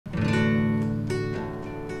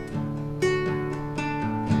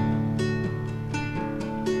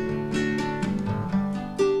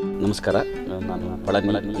ನಮಸ್ಕಾರ. ನಾನು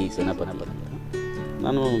ಪಳನಿ ಸೇನಾಪತಿ.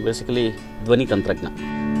 ನಾನು ಬೇಸಿಕಲಿ ಧ್ವನಿ ತಂತ್ರಜ್ಞ.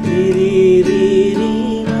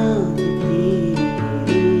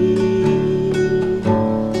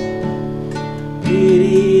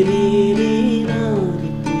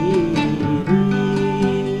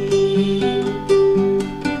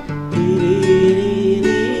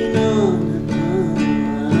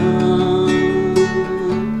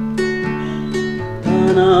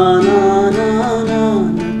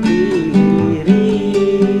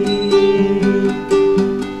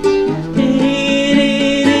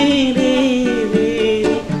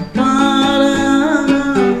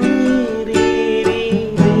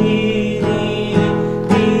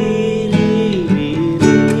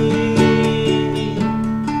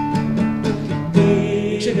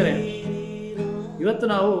 ಇವತ್ತು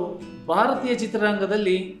ನಾವು ಭಾರತೀಯ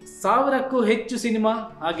ಚಿತ್ರರಂಗದಲ್ಲಿ 1000ಕ್ಕೂ ಹೆಚ್ಚು ಸಿನಿಮಾ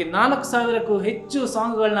ಹಾಗೆ 4000ಕ್ಕೂ ಹೆಚ್ಚು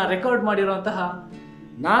ಸಾಂಗ್ಗಳನ್ನ ರೆಕಾರ್ಡ್ ಮಾಡಿರುವಂತಹ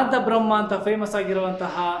ನಾದ ಬ್ರಹ್ಮ ಅಂತ ಫೇಮಸ್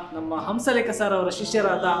ಆಗಿರುವಂತಹ ನಮ್ಮ ಹಂಸಲೇಖ ಸರ್ ಅವರ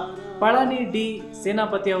ಶಿಷ್ಯರಾದ ಪಳನಿ ಡಿ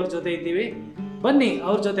ಸೇನಾಪತಿ ಅವ್ರ ಜೊತೆ ಇದ್ದೀವಿ. ಬನ್ನಿ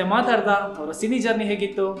ಅವ್ರ ಜೊತೆ ಮಾತಾಡ್ತಾ ಅವರ ಸಿನಿ ಜರ್ನಿ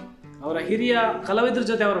ಹೇಗಿತ್ತು, ಅವರ ಹಿರಿಯ ಕಲಾವಿದ್ರ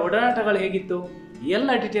ಜೊತೆ ಅವರ ಒಡನಾಟಗಳು ಹೇಗಿತ್ತು,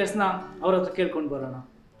 ಎಲ್ಲ ಡೀಟೇಲ್ಸ್ನ ಅವ್ರ ಹತ್ರ ಕೇಳ್ಕೊಂಡು ಬರೋಣ.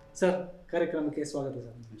 ಸರ್, ಕಾರ್ಯಕ್ರಮಕ್ಕೆ ಸ್ವಾಗತ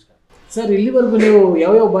ಸರ್. ನಮಸ್ಕಾರ ಸರ್. ಇಲ್ಲಿವರೆಗೂ ನೀವು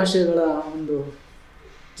ಯಾವ್ಯಾವ ಭಾಷೆಗಳ ಒಂದು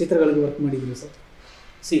ಚಿತ್ರಗಳಿಗೆ ವರ್ಕ್ ಮಾಡಿದ್ರು ಸರ್?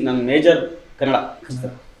 ನಾನು ಮೇಜರ್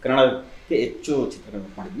ಕನ್ನಡಕ್ಕೆ ಹೆಚ್ಚು ಚಿತ್ರಗಳು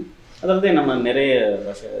ವರ್ಕ್ ಮಾಡಿದ್ವಿ. ಅದಲ್ಲದೆ ನಮ್ಮ ನೆರೆ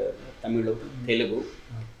ಭಾಷೆ ತಮಿಳು, ತೆಲುಗು,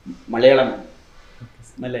 ಮಲಯಾಳಂ,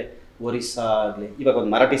 ಆಮೇಲೆ ಒರಿಸ್ಸಾ ಆಗಲಿ, ಇವಾಗ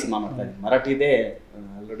ಒಂದು ಮರಾಠಿ ಸಿನಿಮಾ ಮಾಡ್ತಾ ಇದ್ದೀನಿ. ಮರಾಠಿದೇ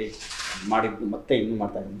ಆಲ್ರೆಡಿ ಮಾಡಿದ್ದು, ಮತ್ತೆ ಇನ್ನೂ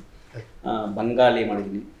ಮಾಡ್ತಾ ಇದ್ದೀನಿ. ಬಂಗಾಲಿ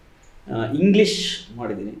ಮಾಡಿದ್ದೀನಿ, ಇಂಗ್ಲೀಷ್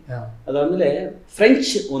ಮಾಡಿದ್ದೀನಿ. ಅದಾದಮೇಲೆ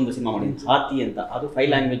ಫ್ರೆಂಚ್ ಒಂದು ಸಿನಿಮಾ ಮಾಡಿದ್ದೀನಿ, ಹಾತಿ ಅಂತ. ಅದು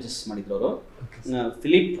 5 ಲ್ಯಾಂಗ್ವೇಜಸ್ ಮಾಡಿದ್ರು ಅವರು.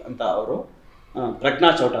 ಫಿಲಿಪ್ ಅಂತ ಅವರು, ಪ್ರಜ್ಞಾ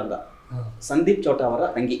ಚೌಟ ಅಂತ, ಸಂದೀಪ್ ಚೌಟ ಅವರ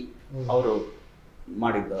ತಂಗಿ ಅವರು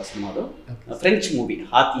ಮಾಡಿದ್ದು ಸಿನಿಮಾ. ಅದು ಫ್ರೆಂಚ್ ಮೂವಿ,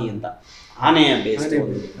 ಹಾತಿ ಅಂತ, ಆನೆಯ ಬೇಸ್ಡ್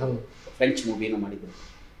ಒಂದು ಫ್ರೆಂಚ್ ಮೂವಿನೂ ಮಾಡಿದ್ರು.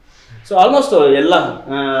 ಸೊ ಆಲ್ಮೋಸ್ಟ್ ಎಲ್ಲ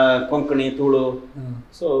ಕೊಂಕಣಿ, ತುಳು,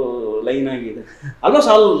 ಸೊ ಲೈನ್ ಆಗಿದೆ.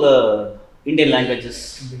 Almost all Indian languages,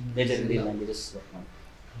 major Indian languages work ಮಾಡಿ.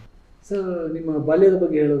 ಸರ್, ನಿಮ್ಮ ಬಾಲ್ಯದ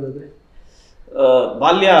ಬಗ್ಗೆ ಹೇಳೋದಾದ್ರೆ?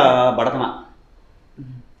 ಬಾಲ್ಯ ಬಡತನ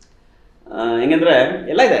ಹೆಂಗಂದ್ರೆ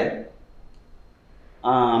ಎಲ್ಲ ಇದೆ.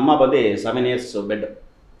 ಅಮ್ಮ ಬಂದು 7 years ಬೆಡ್,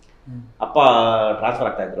 ಅಪ್ಪ ಟ್ರಾನ್ಸ್ಫರ್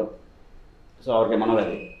ಆಗ್ತಾಯಿದ್ರು. ಸೊ ಅವ್ರಿಗೆ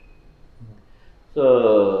ಮನೋವ್ಯಾಧಿ. ಸೊ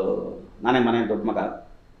ನಾನೇ ಮನೆ ದೊಡ್ಡ ಮಗ,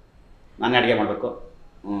 ನಾನೇ ಅಡುಗೆ ಮಾಡಬೇಕು,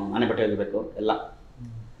 ನಾನೇ ಬಟ್ಟೆ ಒಗಿಬೇಕು ಎಲ್ಲ.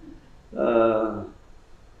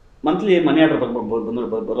 ಮಂತ್ಲಿ ಮನಿ ಆರ್ಡ್ರ್ ಬಂದು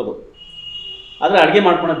ಬರೋದು. ಆದರೆ ಅಡುಗೆ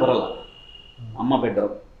ಮಾಡ್ಕೊಳಕ್ಕೆ ಬರೋಲ್ಲ, ಅಮ್ಮ ಬೆಡ್ಡು.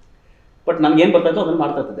 ಬಟ್ ನನಗೇನು ಬರ್ತಾಯಿತ್ತು ಅದನ್ನು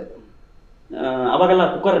ಮಾಡ್ತಾ ಇರ್ತಿದ್ದೆ. ಅವಾಗೆಲ್ಲ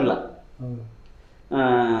ಕುಕ್ಕರ್ ಇಲ್ಲ,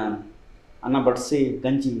 ಅನ್ನ ಬಡಿಸಿ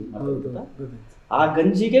ಗಂಜಿ ಮಾಡ್ತಾ. ಆ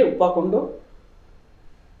ಗಂಜಿಗೆ ಉಪ್ಪು ಹಾಕ್ಕೊಂಡು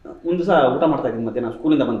ಒಂದು ದಿವಸ ಊಟ ಮಾಡ್ತಾಯಿದ್ದೀನಿ. ಮಧ್ಯಾಹ್ನ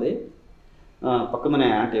ಸ್ಕೂಲಿಂದ ಬಂದು ಪಕ್ಕದ ಮನೆ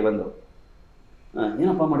ಆಂಟಿ ಬಂದು,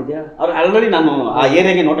 ಏನಪ್ಪ ಮಾಡಿದ್ಯಾ? ಅವ್ರು ಆಲ್ರೆಡಿ ನಾನು ಆ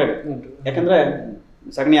ಏರಿಯಾಗೆ ನೋಟಾಡಿ, ಯಾಕಂದರೆ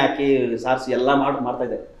ಸಗಣಿ ಹಾಕಿ ಸಾರಿಸಿ ಎಲ್ಲ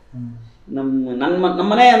ಮಾಡ್ತಾಯಿದ್ದೆ. ನಮ್ಮ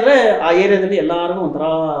ಮನೆ ಅಂದರೆ ಆ ಏರಿಯಾದಲ್ಲಿ ಎಲ್ಲರಿಗೂ ಒಂಥರ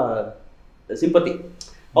ಸಿಂಪತಿ.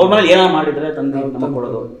 ಅವ್ರ ಮನೇಲಿ ಏನಾರು ಮಾಡಿದರೆ ತಂದು ನಮಗೆ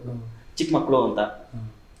ಕೊಡೋದು, ಚಿಕ್ಕ ಮಕ್ಕಳು ಅಂತ.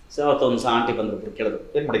 ಸೊ ಅವತ್ತು ಒಂದು ಆಂಟಿ ಬಂದು ಕೇಳೋದು,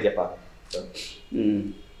 ಏನು ಮಾಡಿದ್ಯಪ್ಪ?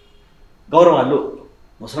 ಗೌರವ ಅಲ್ಲೂ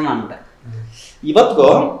ಮೊಸರನ್ನ ಅಂದ್ಬಿಟ್ಟೆ. ಇವತ್ತಿಗೂ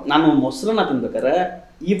ನಾನು ಮೊಸರನ್ನ ತಿನ್ಬೇಕಾದ್ರೆ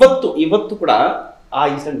ಇವತ್ತು ಕೂಡ ಆ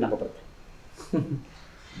ಇನ್ಸಿಡೆಂಟ್ ನೆನಪು ಬರುತ್ತೆ.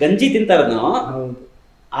 ಗಂಜಿ ತಿಂತಾ ಇರೋದು,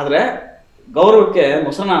 ಆದರೆ ಗೌರವಕ್ಕೆ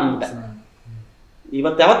ಮೊಸರನ್ನ ಅಂದ್ಬಿಟ್ಟೆ.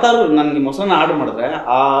 ಯಾವತ್ತಾದ್ರು ನನಗೆ ಮೊಸರನ್ನ ಆರ್ಡರ್ ಮಾಡಿದ್ರೆ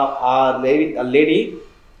ಆ ಲೇಡಿ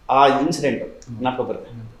ಆ ಇನ್ಸಿಡೆಂಟ್ ನೆನಪು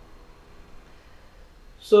ಬರುತ್ತೆ.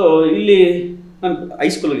 ಸೊ ಇಲ್ಲಿ ನಾನು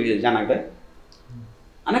ಹೈಸ್ಕೂಲಿಗೆ ಜಾಯ್ನ್ ಆಗಿದೆ.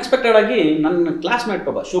 ಅನ್ಎಕ್ಸ್ಪೆಕ್ಟೆಡ್ ಆಗಿ ನನ್ನ ಕ್ಲಾಸ್ಮೇಟ್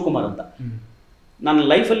ಒಬ್ಬ ಶಿವಕುಮಾರ್ ಅಂತ, ನನ್ನ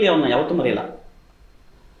ಲೈಫಲ್ಲಿ ಅವನ್ನ ಯಾವತ್ತೂ ಮರೆಯಲ್ಲ.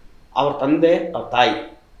 ಅವ್ರ ತಂದೆ, ಅವ್ರ ತಾಯಿ,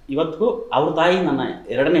 ಇವತ್ತಿಗೂ ಅವ್ರ ತಾಯಿ ನನ್ನ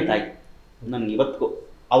 2ನೇ ತಾಯಿ. ನನಗೆ ಇವತ್ತಿಗೂ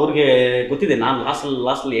ಅವ್ರಿಗೆ ಗೊತ್ತಿದೆ. ನಾನು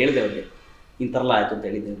ಲಾಸ್ಟಲ್ಲಿ ಹೇಳಿದೆ ಅವ್ರಿಗೆ, ಇಂಥರಲ್ಲ ಆಯಿತು ಅಂತ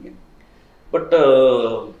ಹೇಳಿದ್ದೆ ಅವ್ರಿಗೆ. ಬಟ್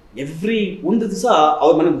ಒಂದು ದಿವಸ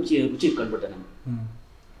ಅವ್ರ ಮನೆ ರುಚಿ ಇಟ್ಕೊಂಡ್ಬಿಟ್ಟೆ ನಾನು.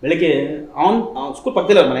 ಬೆಳಗ್ಗೆ ಅವ್ನು ಸ್ಕೂಲ್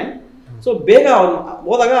ಪಕ್ಕದಿಲ್ಲ ಅವ್ರ ಮನೆ. ಸೊ ಬೇಗ ಅವ್ನು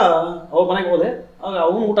ಹೋದಾಗ ಅವ್ರ ಮನೆಗೆ ಹೋದೆ. ಆಗ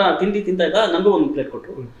ಅವನು ಊಟ ತಿಂಡಿ ತಿಂತಾ ಇದ್ದ, ನನಗೂ ಒಂದು ಪ್ಲೇಟ್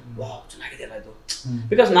ಕೊಟ್ಟರು. ವಾಹ್, ಚೆನ್ನಾಗಿದೆಯಲ್ಲ ಇದು.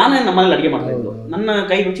 ಬಿಕಾಸ್ ನಾನೇ ನಮ್ಮ ಮನೇಲಿ ಅಡುಗೆ ಮಾಡ್ತಾ ಇದ್ದು, ನನ್ನ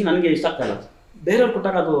ಕೈ ರುಚಿ ನನಗೆ ಇಷ್ಟ ಆಗ್ತಾ ಇಲ್ಲ. ಬೇರೆಯವ್ರು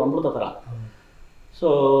ಕೊಟ್ಟಾಗ ಅದು ಅಮೃತ ಥರ. ಸೊ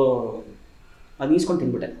ಅದು ಈಸ್ಕೊಂಡು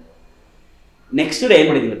ತಿಂದ್ಬಿಟ್ಟೆ. ನೆಕ್ಸ್ಟ್ ಡೇ ಏನು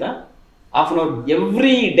ಮಾಡಿದ್ದೀನಿ ಗೊತ್ತಾ? ½ hour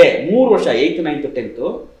ಎವ್ರಿ ಡೇ, 3 ವರ್ಷ 8th 9th 10th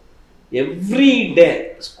every day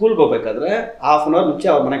ಸ್ಕೂಲ್ಗೆ ಹೋಗ್ಬೇಕಾದ್ರೆ ½ hour ಮುಂಚೆ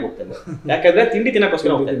ಅವ್ರ ಮನೆಗೆ ಹೋಗ್ತಾ ಇದ್ದೆ. ಯಾಕಂದರೆ ತಿಂಡಿ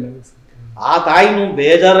ತಿನ್ನೋಕ್ಕೋಸ್ಕರ ಹೋಗ್ತಾ ಇದ್ದೆ. ಆ ತಾಯಿನೂ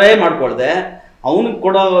ಬೇಜಾರೇ ಮಾಡ್ಕೊಳ್ದೆ, ಅವ್ನಿಗೆ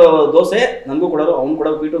ಕೊಡೋ ದೋಸೆ ನನಗೂ ಕೊಡೋರು, ಅವ್ನು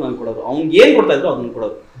ಕೊಡೋ ಪೀಟು ನನಗೆ ಕೊಡೋರು, ಅವ್ನಿಗೆ ಏನು ಕೊಡ್ತಾ ಇದ್ರು ಅದನ್ನು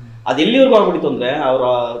ಕೊಡೋರು. ಅದು ಎಲ್ಲಿವರೆಗೂ ಆಗ್ಬಿಟ್ಟಿತ್ತು ಅಂದರೆ, ಅವರ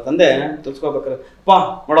ತಂದೆ ತಿಳ್ಸ್ಕೋಬೇಕಾರೆ, ಅಪ್ಪ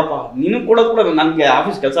ನೋಡಪ್ಪ, ನೀನು ಕೊಡೋದು ಕೂಡ ನನಗೆ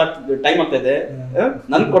ಆಫೀಸ್ ಕೆಲಸ ಟೈಮ್ ಆಗ್ತಾಯಿದೆ,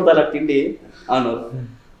 ನನಗೆ ಕೊಡ್ತಾ ಇಲ್ಲ ತಿಂಡಿ ಅನ್ನೋರು.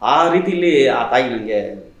 ಆ ರೀತಿಲಿ ಆ ತಾಯಿ ನನಗೆ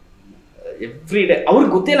ಎವ್ರಿ ಡೇ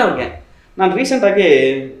ಅವ್ರಿಗೆ ಗೊತ್ತಿಲ್ಲ ಅವ್ರಿಗೆ. ನಾನು ರೀಸೆಂಟಾಗಿ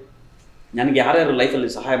ನನಗೆ ಯಾರ್ಯಾರು ಲೈಫಲ್ಲಿ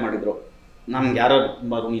ಸಹಾಯ ಮಾಡಿದ್ರು, ನಮ್ಗೆ ಯಾರು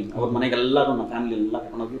ತುಂಬ ಅವ್ರ ಮನೆಗೆಲ್ಲರೂ ನಮ್ಮ ಫ್ಯಾಮಿಲಿ ಎಲ್ಲ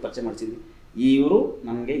ಕರ್ಕೊಂಡೋಗಿ ಪರಿಚಯ ಮಾಡಿಸಿದ್ವಿ. ಇವರು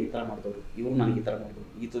ನನಗೆ ಈ ಥರ ಮಾಡಿದವರು, ಇವರು ನನಗೆ ಈ ಥರ ಮಾಡಿದವರು,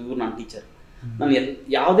 ಇವರು ನನ್ನ ಟೀಚರ್. ನಾನು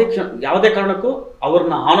ಯಾವುದೇ ಕಾರಣಕ್ಕೂ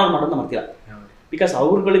ಅವ್ರನ್ನ ಆನರ್ ಮಾಡೋದನ್ನ ಮಾಡ್ತೀರಾ. ಬಿಕಾಸ್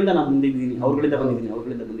ಅವ್ರುಗಳಿಂದ ನಾನು ಬಂದಿದ್ದೀನಿ, ಅವ್ರುಗಳಿಂದ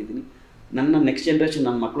ಬಂದಿದ್ದೀನಿ. ನನ್ನ ನೆಕ್ಸ್ಟ್ ಜನ್ರೇಷನ್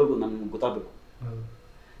ನನ್ನ ಮಕ್ಳಿಗೂ ನನ್ಗೆ ಗೊತ್ತಾಗಬೇಕು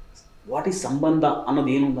ವಾಟ್ ಈಸ್ ಸಂಬಂಧ ಅನ್ನೋದು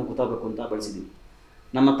ಏನು ಅಂತ ಗೊತ್ತಾಗಬೇಕು ಅಂತ ಬೆಳೆಸಿದ್ದೀನಿ.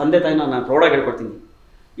 ನಮ್ಮ ತಂದೆ ತಾಯಿನ ನಾನು ಪ್ರೌಡಾಗಿ ಹೇಳ್ಕೊಡ್ತೀನಿ.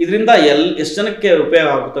 ಇದರಿಂದ ಎಷ್ಟು ಜನಕ್ಕೆ ಉಪಯೋಗ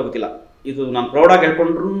ಆಗುತ್ತೋ ಗೊತ್ತಿಲ್ಲ. ಇದು ನಾನು ಪ್ರೌಡಾಗಿ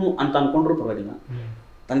ಹೇಳ್ಕೊಂಡ್ರು ಅಂತ ಅಂದ್ಕೊಂಡ್ರು ಪರವಾಗಿಲ್ಲ.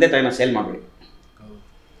 ತಂದೆ ತಾಯಿನ ಸೇಲ್ ಮಾಡಬೇಡಿ.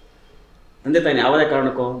 ತಂದೆ ತಾಯಿನ ಯಾವುದೇ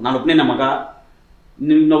ಕಾರಣಕ್ಕೂ ನಾನು ಒಬ್ಬನೇ ನಮ್ಮ ಮಗ,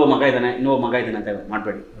 ಇನ್ನೊಬ್ಬ ಮಗ ಇದ್ದಾನೆ ಅಂತ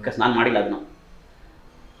ಮಾಡಬೇಡಿ. ಬಿಕಾಸ್ ನಾನು ಮಾಡಿಲ್ಲ ಅದನ್ನು.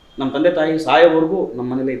 ನಮ್ಮ ತಂದೆ ತಾಯಿ ಸಾಯೋವರೆಗೂ ನಮ್ಮ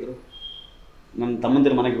ಮನೇಲೇ ಇದ್ದರು. ನನ್ನ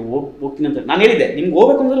ತಮ್ಮಂದಿರ ಮನೆಗೆ ಹೋಗ್ತೀನಿ ಅಂತ ನಾನು ಹೇಳಿದ್ದೆ, ನಿಮ್ಗೆ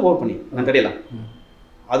ಹೋಗ್ಬೇಕು ಅಂದ್ರೆ ಹೋಗ್ಬನ್ನಿ, ನಾನು ತಡೆಯಲ್ಲ.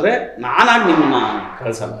 ಆದರೆ ನಾನಾಗಿ ನಿಮ್ಮನ್ನ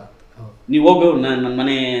ಕಳ್ಸಲ್ಲ. ನೀವು ಹೋಗು, ನನ್ನ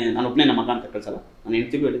ಮನೆ ನಾನು ಒಬ್ಬನೇ ನಮ್ಮ ಮಗ ಅಂತ ಕಳ್ಸಲ್ಲ. ನಾನು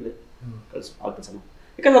ಹೆಂಡ್ತಿಗೂ ಹೇಳಿದ್ದೆ ಕಳ್ಸು ಆ ಕೆಲಸ.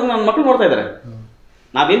 ಯಾಕಂದ್ರೆ ಅದು ನನ್ನ ಮಕ್ಕಳು ನೋಡ್ತಾ ಇದ್ದಾರೆ.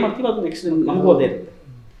 ನಾವೇನು ಮಾಡ್ತೀವಿ ಅದು ನೆಕ್ಸ್ಟ್ ನಮಗೂ ಅದೇ ಇರುತ್ತೆ.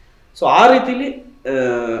 ಸೊ ಆ ರೀತಿಲಿ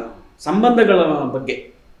ಸಂಬಂಧಗಳ ಬಗ್ಗೆ,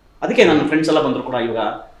 ಅದಕ್ಕೆ ನನ್ನ ಫ್ರೆಂಡ್ಸ್ ಎಲ್ಲ ಬಂದರು ಕೂಡ ಇವಾಗ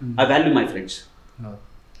I value my friends.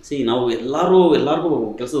 C ನಾವು ಎಲ್ಲರಿಗೂ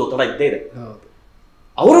ಕೆಲಸದ ಒತ್ತಡ ಇದ್ದೇ ಇದೆ,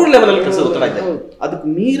 ಅವ್ರವ್ರ ಲೆವೆಲಲ್ಲಿ ಕೆಲಸದ ಒತ್ತಡ ಇದೆ. ಅದಕ್ಕೆ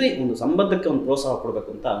ಮೀರಿ ಒಂದು ಸಂಬಂಧಕ್ಕೆ ಒಂದು ಪ್ರೋತ್ಸಾಹ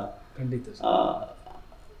ಕೊಡಬೇಕು ಅಂತ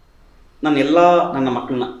ನಾನು ನನ್ನ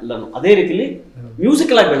ಮಕ್ಕಳನ್ನ ಎಲ್ಲರೂ ಅದೇ ರೀತಿಲಿ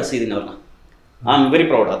ಮ್ಯೂಸಿಕಲ್ ಆಗಿ ಬೆಳೆಸಿದ್ದೀನಿ ಅವ್ರನ್ನ. ಐ ಆಮ್ ವೆರಿ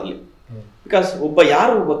ಪ್ರೌಡ್ ಅದರಲ್ಲಿ. ಬಿಕಾಸ್ ಒಬ್ಬ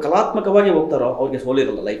ಕಲಾತ್ಮಕವಾಗಿ ಹೋಗ್ತಾರೋ ಅವ್ರಿಗೆ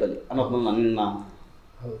ಸೋಲಿರಲ್ಲ ಲೈಫಲ್ಲಿ ಅನ್ನೋದು ನನ್ನ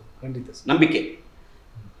ನಂಬಿಕೆ.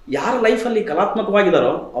 ಯಾರ ಲೈಫಲ್ಲಿ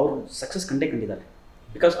ಕಲಾತ್ಮಕವಾಗಿದ್ದಾರೋ ಅವ್ರು ಸಕ್ಸಸ್ ಕಂಡಿದ್ದಾರೆ.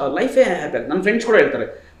 ಬಿಕಾಸ್ ಅವ್ರ ಲೈಫೇ ಹ್ಯಾಪಿ ಆಗಿ. ನನ್ನ ಫ್ರೆಂಡ್ಸ್ ಕೂಡ ಹೇಳ್ತಾರೆ,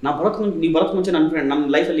 ನೀವು ಬರೋಕ್ಕೆ ಮುಂಚೆ ನನ್ನ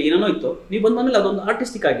ಲೈಫಲ್ಲಿ ಏನೇನೋ ಇತ್ತು, ನೀವು ಬಂದಮೇಲೆ ಅದೊಂದು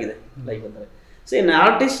ಆರ್ಟಿಸ್ಟಿಕ್ ಆಗಿದೆ ಲೈಫ್ ಅಂತಾರೆ.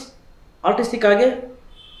 ಆರ್ಟಿಸ್ಟಿಕ್ ಆಗಿ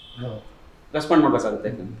ರೆಸ್ಪಾಂಡ್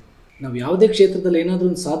ಮಾಡಬೇಕಾಗುತ್ತೆ. ನಾವು ಯಾವುದೇ ಕ್ಷೇತ್ರದಲ್ಲಿ ಏನಾದರೂ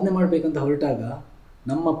ಒಂದು ಸಾಧನೆ ಮಾಡಬೇಕಂತ ಹೊರಟಾಗ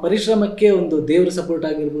ನಮ್ಮ ಪರಿಶ್ರಮಕ್ಕೆ ಒಂದು ದೇವರ ಸಪೋರ್ಟ್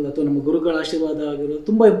ಆಗಿರ್ಬೋದು ಅಥವಾ ನಮ್ಮ ಗುರುಗಳ ಆಶೀರ್ವಾದ ಆಗಿರ್ಬೋದು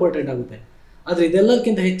ತುಂಬ ಇಂಪಾರ್ಟೆಂಟ್ ಆಗುತ್ತೆ. ಆದರೆ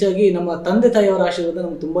ಇದೆಲ್ಲಕ್ಕಿಂತ ಹೆಚ್ಚಾಗಿ ನಮ್ಮ ತಂದೆ ತಾಯಿಯವರ ಆಶೀರ್ವಾದ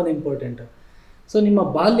ನಮ್ಗೆ ತುಂಬಾ ಇಂಪಾರ್ಟೆಂಟ್. ಸೊ ನಿಮ್ಮ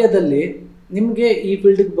ಬಾಲ್ಯದಲ್ಲಿ ನಿಮಗೆ ಈ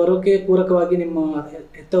ಫೀಲ್ಡಿಗೆ ಬರೋಕ್ಕೆ ಪೂರಕವಾಗಿ ನಿಮ್ಮ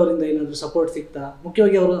ಹೆತ್ತವರಿಂದ ಏನಾದರೂ ಸಪೋರ್ಟ್ ಸಿಗ್ತಾ?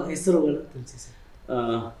 ಮುಖ್ಯವಾಗಿ ಅವರ ಹೆಸರುಗಳು ತಿಳಿಸಿ ಸರ್.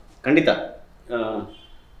 ಖಂಡಿತ.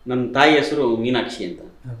 ನನ್ನ ತಾಯಿ ಹೆಸರು ಮೀನಾಕ್ಷಿ ಅಂತ,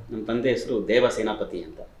 ನನ್ನ ತಂದೆ ಹೆಸರು ಸೇನಾಪತಿ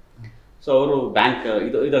ಅಂತ. ಸೊ ಅವರು ಬ್ಯಾಂಕ್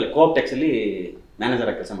ಇದರಲ್ಲಿ ಕೋಆಪ್ಟೆಕ್ಸಲ್ಲಿ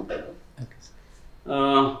ಮ್ಯಾನೇಜರಾಗಿ ಕೆಲಸ ಮಾಡ್ತಾಯಿದ್ರು.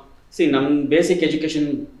 ನಮ್ಮ ಬೇಸಿಕ್ ಎಜುಕೇಷನ್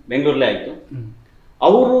ಬೆಂಗಳೂರಲ್ಲೇ ಆಯಿತು.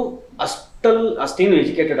 ಅವರು ಅಷ್ಟೇನು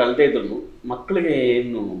ಎಜುಕೇಟೆಡ್ ಅಲ್ಲದೆ ಇದ್ರು ಮಕ್ಕಳಿಗೆ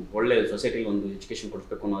ಏನು ಒಳ್ಳೆ ಸೊಸೈಟಿಲಿ ಒಂದು ಎಜುಕೇಷನ್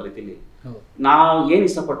ಕೊಡಿಸ್ಬೇಕು ಅನ್ನೋ ರೀತಿಲಿ ನಾವು ಏನು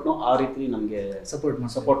ಇಷ್ಟಪಟ್ಟನೋ ಆ ರೀತಿ ನಮಗೆ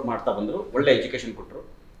ಸಪೋರ್ಟ್ ಮಾಡ್ತಾ ಬಂದರು. ಒಳ್ಳೆ ಎಜುಕೇಷನ್ ಕೊಟ್ಟರು.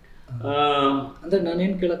 ಅಂದರೆ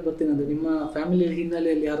ನಾನೇನು ಕೇಳಕ್ಕೆ ಬರ್ತೀನಿ ಅಂದರೆ, ನಿಮ್ಮ ಫ್ಯಾಮಿಲಿ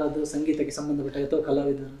ಹಿನ್ನೆಲೆಯಲ್ಲಿ ಯಾರಾದರೂ ಸಂಗೀತಕ್ಕೆ ಸಂಬಂಧಪಟ್ಟ ಅಥವಾ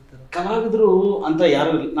ಕಲಾವಿದರು ಅಂತ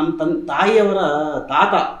ಯಾರು ಇಲ್ಲ. ನಮ್ಮ ತಾಯಿಯವರ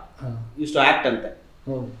ತಾತ ಇಷ್ಟು ಆ್ಯಕ್ಟ್ ಅಂತೆ,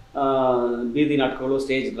 ಬೀದಿ ನಾಟಕಗಳು,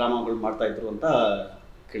 ಸ್ಟೇಜ್ ಡ್ರಾಮಾಗಳು ಮಾಡ್ತಾ ಇದ್ರು ಅಂತ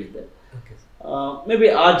ಕೇಳಿದ್ದೆ. ಮೇ ಬಿ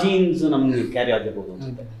ಆ ಜೀನ್ಸ್ ನಮ್ಗೆ ಕ್ಯಾರಿ ಆಗಿರ್ಬೋದು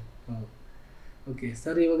ಅನ್ಸುತ್ತೆ. ಓಕೆ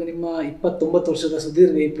ಸರ್, ಇವಾಗ ನಿಮ್ಮ 29 ವರ್ಷದ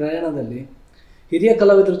ಸುದೀರ್ಘ ಈ ಪ್ರಯಾಣದಲ್ಲಿ ಹಿರಿಯ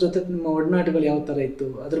ಕಲಾವಿದರ ಜೊತೆ ನಿಮ್ಮ ಒಡನಾಟಗಳು ಯಾವ ಥರ ಇತ್ತು?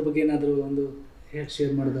 ಅದ್ರ ಬಗ್ಗೆ ಏನಾದರೂ ಒಂದು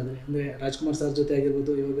ಶೇರ್ ಮಾಡೋದಾದರೆ, ಅಂದರೆ ರಾಜ್ಕುಮಾರ್ ಸರ್ ಜೊತೆ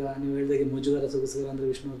ಆಗಿರ್ಬೋದು, ಇವಾಗ ನೀವು ಹೇಳಿದಾಗೆ ಮುಜುಗರ ಸೊಗಸುಗರ ಅಂದರೆ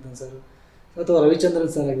ವಿಷ್ಣುವರ್ಧನ್ ಸರ್ ಅಥವಾ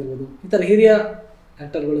ರವಿಚಂದ್ರನ್ ಸರ್ ಆಗಿರ್ಬೋದು, ಈ ಥರ ಹಿರಿಯ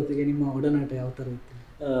ಆ್ಯಕ್ಟರ್ಗಳೊತ್ತಿಗೆ ನಿಮ್ಮ ಒಡನಾಟ ಯಾವ ಥರ ಇತ್ತು?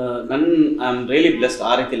 ಐ ಆಮ್ ರಿಯಲಿ ಬ್ಲೆಸ್ಡ್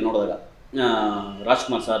ಆ ರೀತಿಯಲ್ಲಿ ನೋಡಿದಾಗ.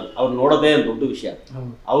 ರಾಜ್ಕುಮಾರ್ ಸರ್ ಅವ್ರು ನೋಡೋದೇ ದೊಡ್ಡ ವಿಷಯ.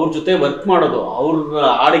 ಅವ್ರ ಜೊತೆ ವರ್ಕ್ ಮಾಡೋದು, ಅವ್ರ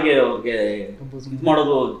ಹಾಡಿಗೆ ಅವ್ರಿಗೆ ಇದು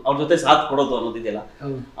ಮಾಡೋದು, ಅವ್ರ ಜೊತೆ ಸಾಥ್ ಕೊಡೋದು ಅನ್ನೋದಿದೆಯಲ್ಲ,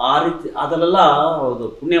 ಆ ರೀತಿ ಅದರಲ್ಲೆಲ್ಲ ಅದು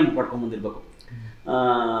ಪುಣ್ಯ ಪಡ್ಕೊಂಡು ಬಂದಿರಬೇಕು.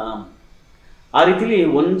 ಆ ರೀತಿಲಿ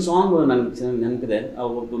ಒಂದು ಸಾಂಗ್ ನನಗೆ ಚೆನ್ನಾಗಿ ನೆನಪಿದೆ.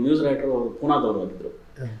 ಒಬ್ಬ ಮ್ಯೂಸಿಕ್ ರೈಟರ್ ಅವರು ಪೂನಾದವರು ಆಗಿದ್ರು.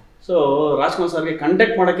 ಸೊ ರಾಜ್ಕುಮಾರ್ ಸರ್ಗೆ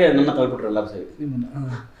ಕಂಟೆಕ್ಟ್ ಮಾಡೋಕ್ಕೆ ನನ್ನ ತಗೊಳ್ಬಿಟ್ರು ಎಲ್ಲರೂ ಸೇರಿ.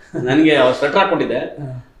 ನನಗೆ ಅವ್ರು ಸ್ವೆಟ್ರ್ ಹಾಕ್ಕೊಂಡಿದ್ದೆ.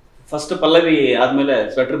 ಫಸ್ಟ್ ಪಲ್ಲವಿ ಆದಮೇಲೆ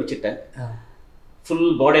ಸ್ವೆಟ್ರ್ ಬಿಚ್ಚಿಟ್ಟೆ. ಫುಲ್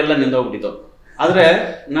ಬಾಡಿ ಎಲ್ಲ ನಿಂದೋಗ್ಬಿಟ್ಟಿತ್ತು. ಆದರೆ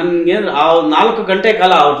ನನಗೆ ಆ 4 ಗಂಟೆ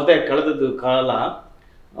ಕಾಲ ಅವ್ರ ಜೊತೆ ಕಳೆದದ್ದು ಕಾಲ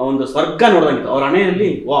ಒಂದು ಸ್ವರ್ಗ ನೋಡ್ದಂಗಿತ್ತು. ಅವ್ರ ಹಣೆಯಲ್ಲಿ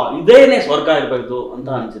ಇದೇನೇ ಸ್ವರ್ಗ ಇರಬೇಕು ಅಂತ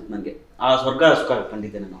ಅನ್ಸಿತ್ತು ನನಗೆ. ಆ ಸ್ವರ್ಗ ಸುಖ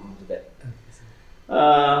ಕಂಡಿದ್ದೆ ನಾನು ಅವ್ರ ಜೊತೆ.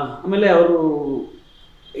 ಆಮೇಲೆ ಅವರು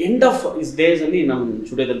ಎಂಡ್ ಆಫ್ ಇಸ್ ಡೇಸಲ್ಲಿ ನಮ್ಮ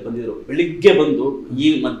ಸ್ಟುಡಿಯೋದಲ್ಲಿ ಬಂದಿದ್ರು. ಬೆಳಿಗ್ಗೆ ಬಂದು ಈ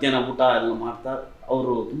ಮಧ್ಯಾಹ್ನ ಊಟ ಎಲ್ಲ ಮಾಡ್ತಾ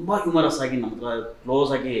ಅವರು ತುಂಬ ಹ್ಯೂಮರಸ್ ಆಗಿ ನಮ್ಮ ಹತ್ರ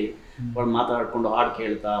ಕ್ಲೋಸ್ ಆಗಿ ಮಾತಾಡ್ಕೊಂಡು ಹಾಡು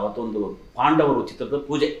ಕೇಳ್ತಾ, ಅವತ್ತೊಂದು ಪಾಂಡವರು ಚಿತ್ರದ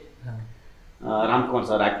ಪೂಜೆ, ರಾಮ್ಕುಮಾರ್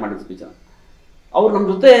ಸರ್ ಆ್ಯಕ್ಟ್ ಮಾಡಿದ ಸ್ಪೀಚ್, ಅವ್ರು ನಮ್ಮ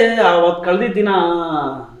ಜೊತೆ ಅವತ್ತು ಕಳೆದಿದ್ದ ದಿನ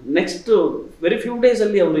ನೆಕ್ಸ್ಟ್ ವೆರಿ ಫ್ಯೂ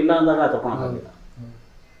ಡೇಸಲ್ಲಿ ಅವ್ರು ಇಲ್ಲ ಅಂದಾಗ ತಗೊಳಕ್ಕಾಗಿಲ್ಲ.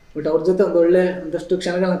 ಬಟ್ ಅವ್ರ ಜೊತೆ ಒಂದಷ್ಟು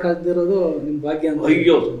ಕ್ಷಣಗಳನ್ನ ಕಳೆದಿರೋದು ನಿಮ್ಮ ಭಾಗ್ಯ ಅಂತ.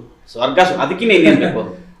 ಅಯ್ಯೋ ಸ್ವರ್ಗ, ಅದಕ್ಕಿಂತ ಇನ್ನೇನು ಬೇಕು.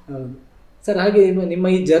 ಹೌದು ಸರ್. ಹಾಗೆ ನಿಮ್ಮ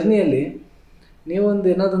ಈ ಜರ್ನಿಯಲ್ಲಿ ನೀವೊಂದು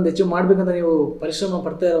ಏನಾದೊಂದು ಅಚೀವ್ ಮಾಡಬೇಕಂತ ನೀವು ಪರಿಶ್ರಮ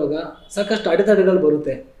ಪಡ್ತಾ ಇರುವಾಗ ಸಾಕಷ್ಟು ಅಡೆತಡೆಗಳು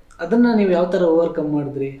ಬರುತ್ತೆ. ಅದನ್ನು ನೀವು ಯಾವ ಥರ ಓವರ್ಕಮ್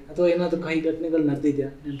ಮಾಡಿದ್ರಿ ಅಥವಾ ಏನಾದರೂ ಕೈ ಘಟನೆಗಳು ನಡೆದಿದೆಯಾ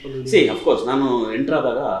ನೆನಪಲ್ಲಿ? ಅಫ್ಕೋರ್ಸ್ ನಾನು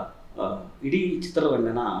ಎಂಟ್ರಾದಾಗ ಇಡೀ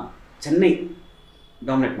ಚಿತ್ರರಂಗನ ಚೆನ್ನೈ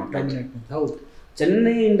ಡಾಮಿನೇಟ್ ಮಾಡ್ತಾ ಇದ್ದಾರೆ. ಹೌದು,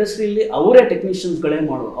 ಚೆನ್ನೈ ಇಂಡಸ್ಟ್ರಿಯಲ್ಲಿ ಅವರೇ ಟೆಕ್ನಿಷಿಯನ್ಸ್ಗಳೇ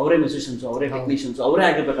ಮಾಡೋದು, ಅವರೇ ಮ್ಯೂಸಿಷಿಯನ್ಸು, ಅವರೇ ಟೆಕ್ನಿಷಿಯನ್ಸು, ಅವರೇ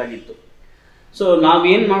ಆಗಿರಬೇಕಾಗಿತ್ತು. ಸೊ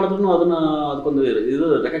ನಾವೇನು ಮಾಡಿದ್ರು ಅದಕ್ಕೊಂದು ಇದು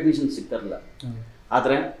ರೆಕಗ್ನಿಷನ್ ಸಿಗ್ತಾ ಇರಲಿಲ್ಲ.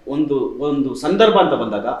 ಆದರೆ ಒಂದು ಸಂದರ್ಭ ಅಂತ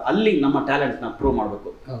ಬಂದಾಗ ಅಲ್ಲಿ ನಮ್ಮ ಟ್ಯಾಲೆಂಟ್ನ ಪ್ರೂವ್ ಮಾಡಬೇಕು.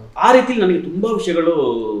 ಆ ರೀತಿ ನನಗೆ ತುಂಬ ವಿಷಯಗಳು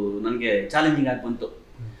ನನಗೆ ಚಾಲೆಂಜಿಂಗ್ ಆಗಿ ಬಂತು.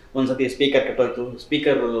 ಒಂದ್ಸತಿ ಸ್ಪೀಕರ್ ಕೆಟ್ಟೋಯ್ತು,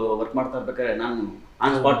 ಸ್ಪೀಕರ್ ವರ್ಕ್ ಮಾಡ್ತಾ ಇರ್ಬೇಕಾದ್ರೆ ನಾನು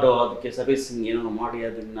ಆನ್ ಸ್ಪಾಟ್ ಅದಕ್ಕೆ ಸರ್ವಿಸಿಂಗ್ ಏನೋ ಮಾಡಿ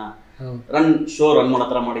ಅದನ್ನ ಶೋ ರನ್ ಮಾಡೋ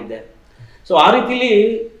ಥರ ಮಾಡಿದ್ದೆ. ಸೊ ಆ ರೀತಿಲಿ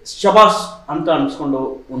ಶಬಾಸ್ ಅಂತ ಅನ್ಸ್ಕೊಂಡು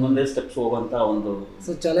ಒಂದೊಂದೇ ಸ್ಟೆಪ್ಸ್ ಹೋಗುವಂತ ಒಂದು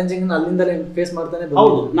ಚಾಲೆಂಜಿಂಗ್ ಅಲ್ಲಿಂದಲೇ ಫೇಸ್ ಮಾಡ್ತಾನೆ.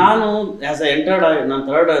 ಹೌದು, ನಾನು ಆಸ್ ನಾನು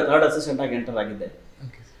ಥರ್ಡ್ ಅಸಿಸ್ಟೆಂಟ್ ಆಗಿ ಎಂಟರ್ ಆಗಿದ್ದೆ.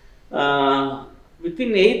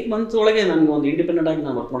 ವಿತಿನ್ 8 months ಒಳಗೆ ನನಗೆ ಒಂದು ಇಂಡಿಪೆಂಡೆಂಟ್ ಆಗಿ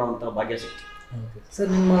ನಾನು ವರ್ಕ್ ಮಾಡುವಂಥ ಭಾಗ್ಯ ಸಿಕ್ತು. ಸರ್,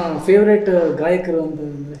 ನಿಮ್ಮ ಫೇವ್ರೇಟ್ ಗಾಯಕರು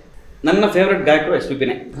ಅಂತಂದರೆ? ನನ್ನ ಫೇವ್ರೇಟ್ ಗಾಯಕರು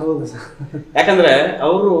SPPನೇ. ಹೌದು ಸರ್. ಯಾಕಂದರೆ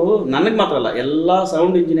ಅವರು ನನಗೆ ಮಾತ್ರ ಅಲ್ಲ, ಎಲ್ಲ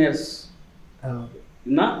ಸೌಂಡ್ ಇಂಜಿನಿಯರ್ಸ್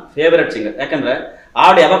ಫೇವ್ರೇಟ್ ಸಿಂಗರ್. ಯಾಕಂದರೆ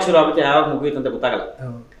ಹಾಡು ಯಾವಾಗ ಶುರು ಆಗುತ್ತೆ ಯಾವಾಗ ಮುಗಿಯುತ್ತೆ ಅಂತ ಗೊತ್ತಾಗಲ್ಲ.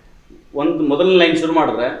 ಒಂದು ಮೊದಲನೇ ಲೈನ್ ಶುರು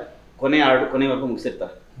ಮಾಡಿದ್ರೆ ಕೊನೆವರೆಗೂ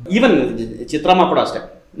ಮುಗಿಸಿರ್ತಾರೆ. ಈವನ್ ಚಿತ್ರಮ್ಮ ಕೂಡ ಅಷ್ಟೇ.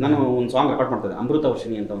 ನಾನು ಒಂದು ಸಾಂಗ್ ರೆಕಾರ್ಡ್ ಮಾಡ್ತಿದ್ದೆ, ಅಮೃತ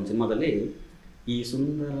ವರ್ಷಿಣಿ ಅಂತ ಒಂದು ಸಿನಿಮಾದಲ್ಲಿ, ಈ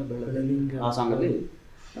ಸುಂದರ ಬೆಳಗಲಿಂಗ ಆ ಸಾಂಗಲ್ಲಿ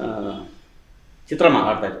ಚಿತ್ರಮ್ಮ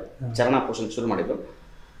ಹಾಡ್ತಾ ಇದ್ರು. ಚರಣ ಪೋಷನ್ ಶುರು ಮಾಡಿದ್ರು.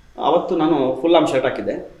 ಅವತ್ತು ನಾನು ಫುಲ್ ಆಮ್ ಶರ್ಟ್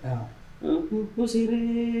ಹಾಕಿದ್ದೆ.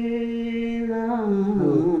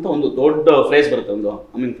 ಅಂತ ಒಂದು ದೊಡ್ಡ ಫ್ರೇಸ್ ಬರುತ್ತೆ, ಒಂದು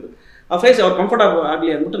ಅಮಿಂಗ್ ಫ್ರೇಸ್. ಆ ಫ್ರೇಸ್ ಅವ್ರು ಕಂಫರ್ಟ್ ಆಗಲಿ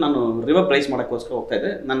ಅಂದ್ಬಿಟ್ಟು ನಾನು ರಿವರ್ ಪ್ರೈಸ್ ಮಾಡೋಕ್ಕೋಸ್ಕರ ಹೋಗ್ತಾ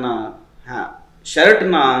ಇದ್ದೆ. ನನ್ನ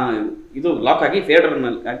ಶರ್ಟ್ನ ಇದು ಲಾಕ್ ಆಗಿ ಫೇಡರ್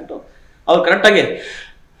ಮೇಲೆ ಹಾಕ್ಬಿಟ್ಟು ಅವ್ರು ಕರೆಕ್ಟಾಗಿ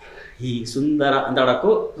ಈ ಸುಂದರ ಅಂತ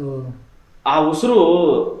ಆಡೋಕ್ಕೂ ಆ ಉಸಿರು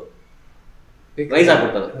ರೈಸ್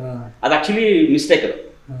ಆಗ್ಬಿಡ್ತದೆ. ಅದು ಆ್ಯಕ್ಚುಲಿ ಮಿಸ್ಟೇಕ್. ಅದು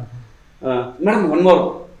ಮೇಡಮ್ 1 more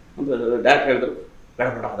ಅಂತ ಡೈರೆಕ್ಟ್ ಹೇಳಿದ್ರು. ಬೇಡ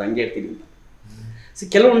ಅದು ಹಂಗೆ ಹೇಳ್ತೀನಿ ಅಂತ.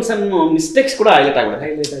 ಕೆಲವೊಂದು ಸಣ್ಣ ಮಿಸ್ಟೇಕ್ಸ್ ಕೂಡ ಹೈಲೈಟ್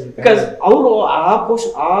ಆಗ್ಬಿಡುತ್ತೆ. ಬಿಕಾಸ್ ಅವರು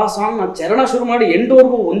ಆ ಸಾಂಗ್ನ ಚರಣ ಶುರು ಮಾಡಿ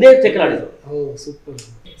ಎಂಟುವರೆಗೂ ಒಂದೇ ಟೇಕಲ್ಲಿ ಆಡಿದ್ರು. ಸೂಪರ್.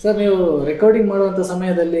 ಸರ್, ನೀವು ರೆಕಾರ್ಡಿಂಗ್ ಮಾಡುವಂಥ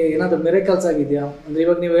ಸಮಯದಲ್ಲಿ ಏನಾದರೂ ಮಿರಾಕಲ್ಸ್ ಆಗಿದೆಯಾ? ಅಂದರೆ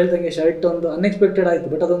ಇವಾಗ ನೀವು ಹೇಳ್ದಂಗೆ ಶರ್ಟ್ ಒಂದು ಅನ್ಎಕ್ಸ್ಪೆಕ್ಟೆಡ್ ಆಯಿತು,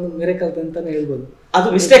 ಬಟ್ ಅದೊಂದು ಮಿರಾಕಲ್ಸ್ ಅಂತಲೇ ಹೇಳ್ಬೋದು. ಅದು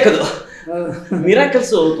ಮಿಸ್ಟೇಕ್. ಅದು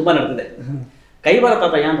ಮಿರಾಕಲ್ಸು ತುಂಬ ನಡೆದಿದೆ. ಕೈವಾರ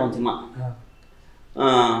ತಾತಯ್ಯ ಅಂತ ಒಂದು ಸಿನಿಮಾ,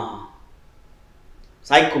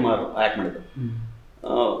 ಸಾಯಿ ಕುಮಾರ್ ಆ್ಯಕ್ಟ್ ಮಾಡಿದ್ರು.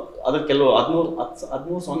 ಅದಕ್ಕೆ ಕೆಲವು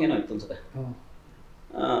 13 ಸಾಂಗ್ ಏನೋ ಇತ್ತು ಅನ್ಸುತ್ತೆ.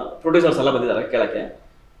 ಪ್ರೊಡ್ಯೂಸರ್ಸ್ ಎಲ್ಲ ಬಂದಿದ್ದಾರೆ ಕೇಳೋಕ್ಕೆ,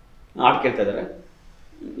 ಹಾಡು ಕೇಳ್ತಾ ಇದ್ದಾರೆ.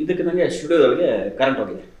 ಇದಕ್ಕೆ ನನಗೆ ಸ್ಟುಡಿಯೋದೊಳಗೆ ಕರೆಂಟ್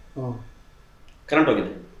ಹೋಗಿದೆ.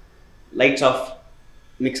 Lights off,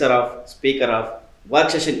 mixer of, speaker of,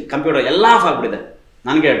 work session, computer ಎಲ್ಲ ಆಫ್ ಆಗಿಬಿಟ್ಟಿದೆ.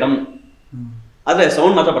 ನನಗೆ ಡಮ್. ಆದರೆ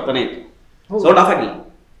ಸೌಂಡ್ ಮಾತ್ರ ಬರ್ತಾನೆ ಇತ್ತು, ಸೌಂಡ್ ಆಫ್ ಆಗಿಲ್ಲ.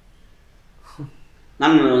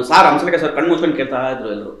 ನಾನು ಹಂಸಲೇಖ ಸರ್ ಕಣ್ಣು ಮುಚ್ಕೊಂಡು ಕೇಳ್ತಾ ಇದ್ರು.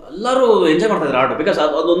 ಎಲ್ಲರೂ ಎಂಜಾಯ್ ಮಾಡ್ತಾ ಇದ್ರು ಹಾಡು. ಬಿಕಾಸ್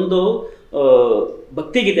ಅದೊಂದು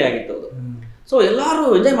ಭಕ್ತಿಗೀತೆ ಆಗಿತ್ತು ಅದು. ಸೊ ಎಲ್ಲರೂ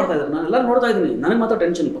ಎಂಜಾಯ್ ಮಾಡ್ತಾ ಇದ್ದಾರೆ, ನಾನು ಎಲ್ಲರೂ ನೋಡ್ತಾ ಇದ್ದೀನಿ. ನನಗೆ ಮಾತ್ರ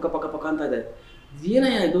ಟೆನ್ಷನ್, ಪಕ್ಕ ಅಂತ ಇದೆ.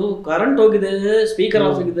 ಏನಯ್ಯ ಇದು, ಕರೆಂಟ್ ಹೋಗಿದೆ, ಸ್ಪೀಕರ್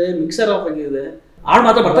ಆಫ್ ಆಗಿದೆ, ಮಿಕ್ಸರ್ ಆಫ್ ಆಗಿದೆ, ಹಾಡು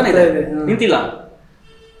ಮಾತ್ರ ಬರ್ತಾನೆ ಇದೆ, ನಿಂತಿಲ್ಲ.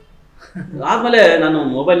 ಆದಮೇಲೆ ನಾನು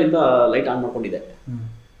ಮೊಬೈಲಿಂದ ಲೈಟ್ ಆನ್ ಮಾಡ್ಕೊಂಡಿದ್ದೆ.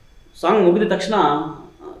 ಸಾಂಗ್ ಮುಗಿದ ತಕ್ಷಣ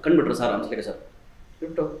ಕಂಡುಬಿಟ್ರು ಸರ್, ಹಂಸಲೇಖ ಸರ್.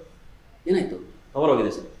 ಬಿಟ್ಟು ಏನಾಯಿತು, ಪವರ್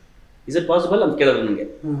ಹೋಗಿದೆ ಸರ್, ಇಸ್ ಇಟ್ ಪಾಸಿಬಲ್ ಅಂತ ಕೇಳಿದ್ರು ನನಗೆ.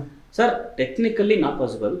 ಸರ್, ಟೆಕ್ನಿಕಲಿ ನಾಟ್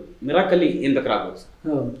ಪಾಸಿಬಲ್, ಮಿರಾಕಲ್ಲಿ ಏನು ಬೇಕಾದ್ರೆ ಆಗ್ಬೋದು ಸರ್.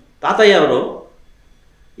 ತಾತಯ್ಯ ಅವರು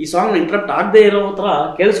ಈ ಸಾಂಗ್ನ ಇಂಟ್ರಪ್ಟ್ ಆಗದೆ ಇರೋ ಥರ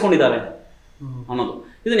ಕೇಳಿಸ್ಕೊಂಡಿದ್ದಾರೆ ಅನ್ನೋದು,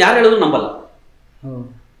 ಇದನ್ನು ಯಾರು ಹೇಳಿದ್ರು ನಂಬಲ್ಲ.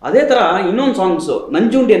 ಅದೇ ಥರ ಇನ್ನೊಂದು ಸಾಂಗ್ಸು,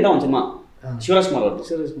 ನಂಜುಂಡಿ ಅಂತ ಒಂದು ಸಿನಿಮಾ, ಶಿವರಾಜ್ ಕುಮಾರ್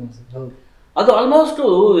ಅವರು. ಅದು ಆಲ್ಮೋಸ್ಟ್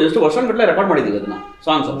ಎಷ್ಟು ವರ್ಷಗಟ್ಟಲೆ ರೆಕಾರ್ಡ್ ಮಾಡಿದ್ದೀವಿ ಅದನ್ನ.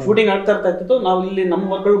 ಸಾಂಗ್ಸ್ ಶೂಟಿಂಗ್ ಆಗ್ತಾ ಇರ್ತಿತ್ತು, ನಾವು ಇಲ್ಲಿ ನಮ್ಮ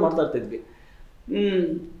ವರ್ಕ್ಗಳು ಮಾಡ್ತಾ ಇರ್ತಿದ್ವಿ.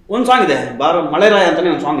 ಒಂದು ಸಾಂಗ್ ಇದೆ, ಮಳೆರಾಯ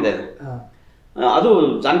ಅಂತಲೇ ಒಂದು ಸಾಂಗ್ ಇದೆ. ಅದು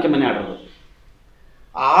ಜಾನಕಿ ಮನೆ ಆಡೋದು.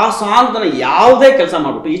 ಆ ಸಾಂಗ್ ಯಾವುದೇ ಕೆಲಸ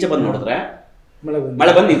ಮಾಡ್ಬಿಟ್ಟು ಈಚೆ ಬಂದು ನೋಡಿದ್ರೆ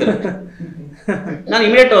ಮಳೆ ಬಂದಿದ್ದೆ. ನಾನು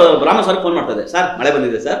ಇಮಿಡಿಯೇಟ್ ರಾಮ ಸರ್ ಫೋನ್ ಮಾಡ್ತಾ ಇದ್ದೆ, ಸರ್ ಮಳೆ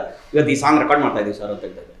ಬಂದಿದೆ ಸರ್, ಇವತ್ತು ಈ ಸಾಂಗ್ ರೆಕಾರ್ಡ್ ಮಾಡ್ತಾ ಇದ್ದೀವಿ ಸರ್ ಅಂತ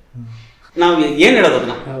ಹೇಳ್ತಾ ಇದ್ದೆ. ನಾವು ಏನು ಹೇಳೋದು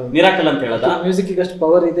ಅದನ್ನ, ಮಿರಾಕಲ್ ಅಂತ ಹೇಳೋದ? ಮ್ಯೂಸಿಕ್ ಅಷ್ಟು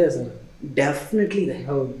ಪವರ್ ಇದೆ ಸರ್. ಡೆಫಿನೆಟ್ಲಿ ಇದೆ.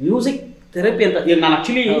 ಮ್ಯೂಸಿಕ್ ಥೆರಪಿ ಅಂತ ಈಗ ನಾನು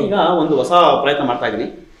ಆ್ಯಕ್ಚುಲಿ ಈಗ ಒಂದು ಹೊಸ ಪ್ರಯತ್ನ ಮಾಡ್ತಾ ಇದ್ದೀನಿ.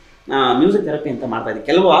 ಮ್ಯೂಸಿಕ್ ಥೆರಪಿ ಅಂತ ಮಾಡ್ತಾ ಇದ್ದೀನಿ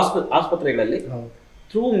ಕೆಲವು ಆಸ್ಪತ್ರೆಗಳಲ್ಲಿ.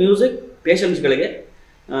 ಥ್ರೂ ಮ್ಯೂಸಿಕ್ ಪೇಷಂಟ್ಸ್ಗಳಿಗೆ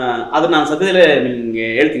ಅದು ನಾನು ಸದ್ಯದಲ್ಲೇ ನಿಮಗೆ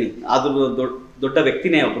ಹೇಳ್ತೀನಿ. ಅದು ದೊಡ್ಡ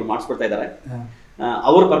ವ್ಯಕ್ತಿನೇ ಒಬ್ರು ಮಾಡಿಸ್ಕೊಡ್ತಾ ಇದ್ದಾರೆ.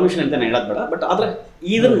 ಅವ್ರ ಪರ್ಮಿಷನ್ ಅಂತ ಹೇಳೋದು ಬೇಡ, ಬಟ್ ಆದರೆ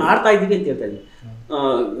ಇದನ್ನು ಮಾಡ್ತಾ ಇದ್ದೀವಿ ಅಂತ ಹೇಳ್ತಾ ಇದ್ದೀನಿ.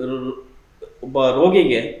 ಒಬ್ಬ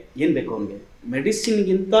ರೋಗಿಗೆ ಏನು ಬೇಕು, ಅವನಿಗೆ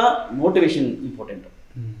ಮೆಡಿಸಿನ್ಗಿಂತ ಮೋಟಿವೇಶನ್ ಇಂಪಾರ್ಟೆಂಟು.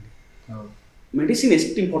 ಮೆಡಿಸಿನ್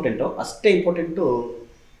ಎಷ್ಟು ಇಂಪಾರ್ಟೆಂಟೋ ಅಷ್ಟೇ ಇಂಪಾರ್ಟೆಂಟು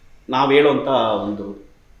ನಾವು ಹೇಳೋವಂಥ ಒಂದು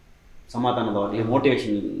ಸಮಾಧಾನದವಾಗಲಿ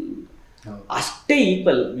ಮೋಟಿವೇಶನ್ ಅಷ್ಟೇ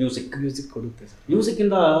ಈಕ್ವಲ್ ಮ್ಯೂಸಿಕ್ ಕೊಡುತ್ತೆ ಸರ್.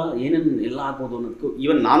 ಮ್ಯೂಸಿಕ್ಕಿಂದ ಏನೇನು ಎಲ್ಲ ಆಗ್ಬೋದು ಅನ್ನೋದಕ್ಕೂ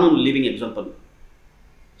ಈವನ್ ನಾನು living example.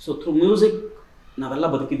 So through music ನಾವೆಲ್ಲ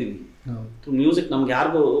ಬದುಕಿದ್ದೀವಿ. ಥ್ರೂ ಮ್ಯೂಸಿಕ್ ನಮ್ಗೆ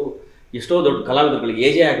ಯಾರಿಗೂ ಎಷ್ಟೋ ದೊಡ್ಡ ಕಲಾವಿದರುಗಳಿಗೆ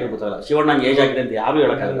ಏಜೇ ಆಗಿರ್ಬೋದಲ್ಲ, ಶಿವಣ್ಣಂಗೆ ಏಜ್ ಆಗಿದೆ ಅಂತ ಯಾರೂ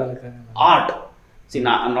ಹೇಳೋಕ್ಕಾಗಲ್ಲ. Art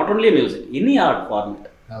not only music, any art format.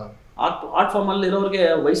 Art ಫಾರ್ಮಲ್ಲಿ ಇರೋರಿಗೆ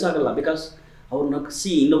ವಯಸ್ಸಾಗಲ್ಲ, ಬಿಕಾಸ್ ಅವ್ರು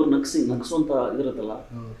ನಗಿಸಿ ಇನ್ನೊಬ್ರು ನಗಿಸುವಂಥ ಇದಿರುತ್ತಲ್ಲ.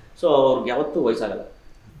 ಸೊ ಅವ್ರಿಗೆ ಯಾವತ್ತೂ ವಯಸ್ಸಾಗಲ್ಲ.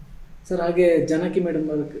 ಸರ್ ಹಾಗೆ ಜಾನಕಿ ಮೇಡಮ್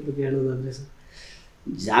ಬಗ್ಗೆ ಹೇಳೋದಾದ್ರೆ ಸರ್?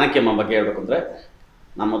 ಜಾನಕಿ ಅಮ್ಮ ಬಗ್ಗೆ ಹೇಳ್ಬೇಕು ಅಂದರೆ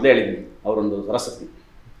ನಾನು ಮೊದಲೇ ಹೇಳಿದ್ದೀನಿ, ಅವರೊಂದು ಸರಸ್ವತಿ.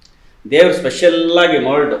 ದೇವರು ಸ್ಪೆಷಲ್ಲಾಗಿ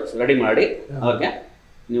ಮೋಲ್ಡ್ ರೆಡಿ ಮಾಡಿ ಅವ್ರಿಗೆ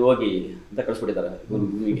ನೀವು ಹೋಗಿ ಅಂತ ಕಳಿಸ್ಬಿಟ್ಟಿದ್ದಾರೆ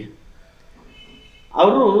ಭೂಮಿಗೆ.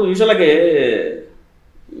 ಅವರು ಯೂಶಲಾಗಿ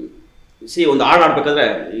ಒಂದು ಹಾಡು ಆಡ್ಬೇಕಾದ್ರೆ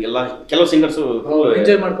ಈಗೆಲ್ಲ ಕೆಲವು ಸಿಂಗರ್ಸು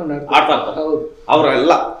ಎಂಜಾಯ್ ಮಾಡ್ಕೊಂಡು ಆಡ್ತಾ ಇರ್ತಾರೆ,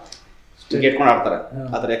 ಅವರೆಲ್ಲ ಇಟ್ಕೊಂಡು ಆಡ್ತಾರೆ,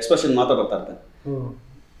 ಅದರ ಎಕ್ಸ್ಪ್ರೆಷನ್ ಮಾತ್ರ ಬರ್ತಾ ಇರ್ತಾರೆ.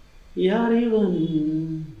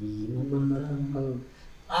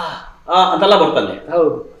 ಅಂತೆಲ್ಲ ಬರ್ತಲ್ಲಿ.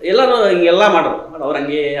 ಹೌದು, ಎಲ್ಲರೂ ಹಿಂಗೆಲ್ಲ ಮಾಡೋರು, ಅವ್ರು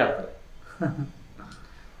ಹಂಗೇ ಆಡ್ತಾರೆ.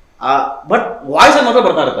 ಬಟ್ ವಾಯ್ಸ್ ಮಾತ್ರ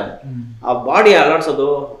ಬರ್ತಾ ಇರುತ್ತೆ, ಆ ಬಾಡಿ ಅಲಾಡ್ಸೋದು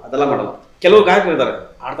ಅದೆಲ್ಲ ಮಾಡಲ್ಲ. ಕೆಲವು ಗಾಯಕರು ಇದ್ದಾರೆ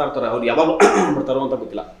ಆಡ್ತಾ ಇರ್ತಾರೆ, ಅವ್ರು ಯಾವಾಗ ಬಿಡ್ತಾರೋ ಅಂತ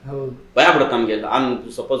ಗೊತ್ತಿಲ್ಲ, ಭಯ ಬಿಡುತ್ತೆ ನಮಗೆ.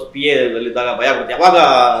 ಸಪೋಸ್ ಪಿ ಎಲ್ಲಿದ್ದಾಗ ಭಯ ಬಿಡುತ್ತೆ, ಯಾವಾಗ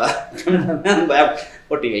ಭಯ.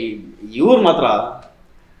 ಬಟ್ ಇವ್ರು ಮಾತ್ರ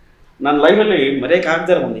ನನ್ನ ಲೈಫಲ್ಲಿ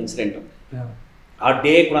ಮರೆಯೋಕ್ಕಾಗದೇ ಇರೋ ಒಂದು ಇನ್ಸಿಡೆಂಟು. ಆ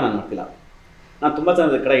ಡೇ ಕೂಡ ನಾನು ಮಾಡ್ತಿಲ್ಲ. ನಾನು ತುಂಬ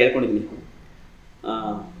ಚೆನ್ನಾದ ಕಡೆ ಹೇಳ್ಕೊಂಡಿದ್ದೀನಿ.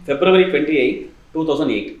 February 28,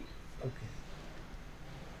 2008,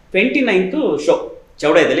 29th show,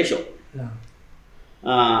 ಚೌಡಾಯದಲ್ಲಿ show.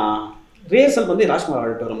 Rehearsal ಬಂದು ರಾಜ್ಕುಮಾರ್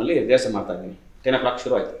ಆಡಿಟೋರಿಯಮಲ್ಲಿ ರಿಹರ್ಸಲ್ ಮಾಡ್ತಾ ಇದ್ದೀನಿ. 10 o'clock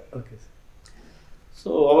ಶುರು ಆಯಿತು. ಸೊ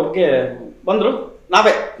ಅವ್ರಿಗೆ ಬಂದರು,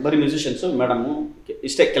 ನಾವೇ ಬರೀ ಮ್ಯೂಸಿಷಿಯನ್ಸು, ಮೇಡಮ್ಮು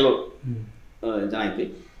ಇಷ್ಟೇ, ಕೆಲವು ಜನ ಇದ್ವಿ.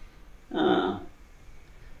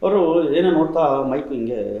 ಅವರು ಏನೋ ನೋಡ್ತಾ ಮೈಕು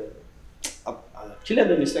ಹಿಂಗೆ ಆ್ಯಕ್ಚುಲಿ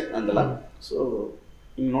ಅದು ಮಿಸ್ಟೇಕ್ ಅಂದಲ್ಲ. ಸೊ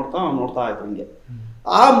ಹಿಂಗೆ ನೋಡ್ತಾ ಇದ್ರು ಹಿಂಗೆ.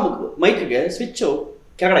 ಆ ಮೈಕ್ಗೆ ಸ್ವಿಚ್ಚು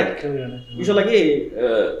ಕೆಳಗಡೆ ಇದೆ, ಯೂಶಲಾಗಿ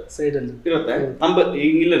ಸೈಡಲ್ಲಿ ಇರುತ್ತೆ,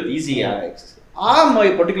 ಇಲ್ಲಿರುತ್ತೆ ಈಸಿ. ಆ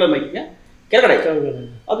ಪರ್ಟಿಕ್ಯುಲರ್ ಮೈಕ್ಗೆ ಕೆಳಗಡೆ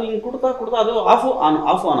ಅದು ಹಿಂಗೆ ಕುಡ್ತಾ ಅದು ಆಫ್ ಆನ್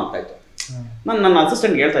ಆಗ್ತಾ ಇತ್ತು. ನನ್ನ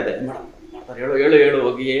ಅಸಿಸ್ಟೆಂಟ್ಗೆ ಹೇಳ್ತಾ ಇದ್ದೆ, ಮೇಡಮ್ ಮಾಡ್ತಾರೆ, ಹೇಳು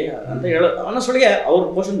ಹೋಗಿ ಅಂತ ಅನ್ನೋಷ್ಟೊಳಗೆ ಅವ್ರ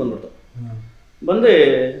ಪೋರ್ಷನ್ ಬಂದ್ಬಿಡ್ತು. ಬಂದು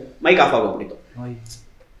ಮೈಕ್ ಆಫ್ ಆಗೋಗ್ಬಿಟ್ಟಿತ್ತು.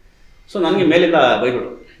 ಸೊ ನನಗೆ ಮೇಲಿಂದ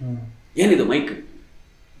ಬೈಬಿಟ್ರು, ಏನಿದು ಮೈಕ್?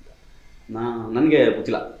 ನನಗೆ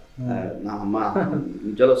ಗೊತ್ತಿಲ್ಲ, ಅಮ್ಮ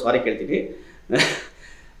ನಿಜವಲ್ಲೂ ಸಾರಿ ಕೇಳ್ತೀನಿ,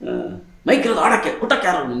 ಮೈಕ್ ಇರೋದು ಆಡೋಕ್ಕೆ, ಪುಟಕ್ಕೆ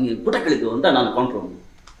ಯಾರು ನಿಮಗೆ ಪುಟ ಕೇಳಿದ್ದು ಅಂತ ನಾನು ಕೌಂಟ್ರು.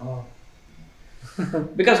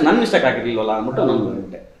 ಬಿಕಾಸ್ ನನ್ನ ಮಿಸ್ಟೇಕ್ ಆಗಿರ್ಲಿಲ್ವಲ್ಲ ಅಂದ್ಬಿಟ್ಟು ನಾನು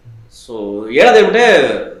ಹೇಳ್ಬಿಟ್ಟೆ. ಸೊ ಹೇಳೋದೇಬಿಟ್ಟೆ,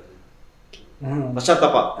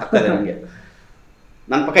 ಪಶ್ಚಾತ್ತಾಪ ಆಗ್ತಾ ಇದೆ ನನಗೆ.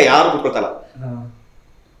 ನನ್ನ ಪಕ್ಕ ಯಾರು ಬಿಟ್ಕೊಳ್ತಲ್ಲ,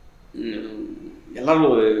 ಎಲ್ಲರೂ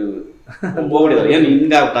ಹೋಗ್ಬಿಟ್ಟಿದ್ದಾರೆ, ಏನು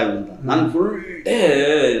ಹಿಂಗೆ ಆಗ್ಬಿಟ್ಟಾಗಿದೆ ಅಂತ. ನಾನು ಫುಲ್ ಡೇ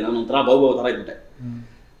ನಾನು ಒಂಥರ ಬಹು ಥರ ಇದ್ಬಿಟ್ಟೆ.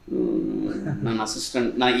 ನನ್ನ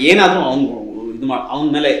ಅಸಿಸ್ಟೆಂಟ್ ನಾನು ಏನಾದರೂ ಅವ್ನು ಅವನ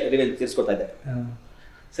ಮೇಲೆ ರಿವೆಂಜ್ ತೀರಿಸ್ಕೊತಾ ಇದ್ದೆ.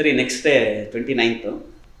 ಸರಿ, ನೆಕ್ಸ್ಟ್ ಡೇ 29th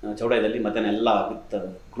ಚೌಡಾಯದಲ್ಲಿ ಮಧ್ಯಾಹ್ನ ಎಲ್ಲ ವಿತ್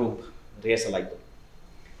ಗ್ರೂಪ್ ರಿಹರ್ಸಲ್ ಆಯಿತು.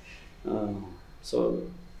 ಸೊ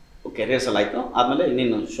ಓಕೆ, ರಿಹರ್ಸಲ್ ಆಯಿತು. ಆದಮೇಲೆ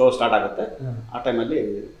ಇನ್ನೇನು ಶೋ ಸ್ಟಾರ್ಟ್ ಆಗುತ್ತೆ. ಆ ಟೈಮಲ್ಲಿ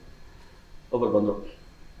ಒಬ್ಬರು ಬಂದರು,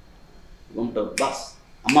 ಬಂದ್ಬಿಟ್ಟು, ಬಾಸ್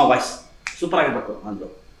ಅಮ್ಮ ವಾಯ್ಸ್ ಸೂಪರ್ ಆಗಿರ್ಬೇಕು ಅಂದರು.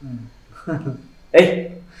 ಏಯ್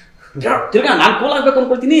ತಿರ್ಗಾ ನಾನು ಕೂಲ್ ಆಗ್ಬೇಕು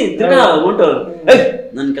ಅನ್ಕೊಳ್ತೀನಿ, ತಿರ್ಗಾ ಉಂಟು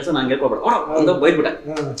ನನ್ನ ಕೆಲಸ ನಾನು ಹೇಳ್ಕೊಬೇಡ ಅಂತ ಬೈದ್ಬಿಟ್ಟೆ.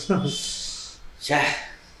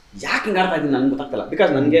 ಯಾಕೆ ಹಿಂಗೆ ಆಡ್ತಾ ಇದ್ದೀನಿ ನನ್ಗೆ ಗೊತ್ತಾಗ್ತಿಲ್ಲ.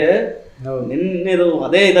 ಬಿಕಾಸ್ ನನಗೆ ನಿನ್ನೆದು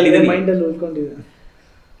ಅದೇ ಇದರಲ್ಲಿ ಮೈಂಡಲ್ಲಿ ಉಳ್ಕೊಂಡಿದೆ.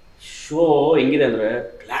 ಶೋ ಹೆಂಗಿದೆ ಅಂದರೆ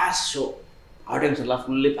ಕ್ಲಾಸ್ ಶೋ, ಆಡಿಯನ್ಸ್ ಎಲ್ಲ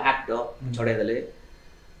ಫುಲ್ಲಿ ಪ್ಯಾಕ್ಡು. ಚೌಡಾಯದಲ್ಲಿ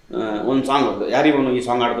ಒಂದು ಸಾಂಗ್ ಅದು, ಯಾರಿವನು ಈ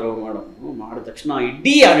ಸಾಂಗ್ ಆಡಿದ್ರು ಮಾಡಿದ ತಕ್ಷಣ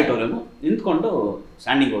ಇಡೀ ಆಡಿಟೋರಿಯಮ್ ನಿಂತ್ಕೊಂಡು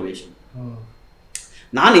ಸ್ಟ್ಯಾಂಡಿಂಗ್ ಓವೇಷನ್.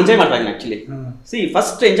 ನಾನು ಎಂಜಾಯ್ ಮಾಡ್ತಾ ಇದ್ದೀನಿ ಆ್ಯಕ್ಚುಲಿ.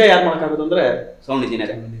 ಫಸ್ಟ್ ಎಂಜಾಯ್ ಯಾರು ಮಾಡೋಕ್ಕಾಗೋದು ಅಂದರೆ ಸೌಂಡ್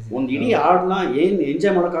ಇಂಜಿನಿಯರ್. ಒಂದು ಇಡೀ ಹಾಡನ್ನ ಏನು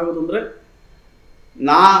ಎಂಜಾಯ್ ಮಾಡೋಕ್ಕಾಗೋದು ಅಂದರೆ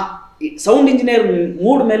ಸೌಂಡ್ ಇಂಜಿನಿಯರ್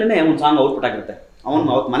ಮೂಡ್ ಮೇಲೇ ಒಂದು ಸಾಂಗ್ ಔಟ್ಪುಟ್ ಆಗಿರುತ್ತೆ.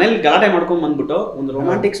 ಅವತ್ತು ಮನೇಲಿ ಗಲಾಟೆ ಮಾಡ್ಕೊಂಡು ಬಂದ್ಬಿಟ್ಟು ಒಂದು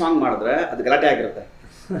ರೊಮ್ಯಾಂಟಿಕ್ ಸಾಂಗ್ ಮಾಡಿದ್ರೆ ಅದು ಗಲಾಟೆ ಆಗಿರುತ್ತೆ.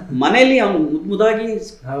 ಮನೇಲಿ ಅವ್ನು ಮುದ್ದಾಗಿ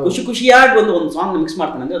ಖುಷಿಯಾಗಿ ಒಂದು ಸಾಂಗ್ ಮಿಕ್ಸ್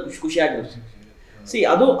ಮಾಡ್ತಾನೆ ಅಂದರೆ ಅದು ಖುಷಿಯಾಗಿರುತ್ತೆ.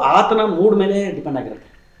 ಅದು ಆತನ ಮೂಡ್ ಮೇಲೆ ಡಿಪೆಂಡ್ ಆಗಿರುತ್ತೆ.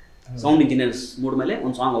 ಸೌಂಡ್ ಇಂಜಿನಿಯರ್ಸ್ ಮೂಡ್ ಮೇಲೆ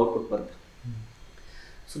ಒಂದು ಸಾಂಗ್ ಔಟ್ಪುಟ್ ಬರುತ್ತೆ.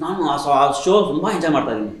 ಸೊ ನಾನು ಆ ಶೋ ತುಂಬ ಎಂಜಾಯ್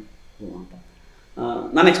ಮಾಡ್ತಾ ಇದ್ದೀನಿ ಅಂತ.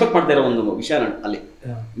 ನಾನು ಎಕ್ಸ್ಪೆಕ್ಟ್ ಮಾಡ್ತಾ ಇರೋ ಒಂದು ವಿಷಯ ಅಲ್ಲಿ,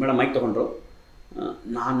 ಮೇಡಮ್ ಮೈಕ್ ತೊಗೊಂಡ್ರು,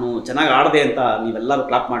 ನಾನು ಚೆನ್ನಾಗಿ ಆಡಿದೆ ಅಂತ ನೀವೆಲ್ಲರೂ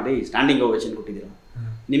ಕ್ಲಾಪ್ ಮಾಡಿ ಸ್ಟ್ಯಾಂಡಿಂಗ್ ಓವೇಷನ್ ಕೊಟ್ಟಿದ್ದೀರ,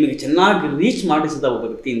 ನಿಮಗೆ ಚೆನ್ನಾಗಿ ರೀಚ್ ಮಾಡಿಸಿದ ಒಬ್ಬ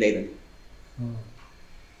ವ್ಯಕ್ತಿಯಿಂದ ಇದ್ದಾನೆ.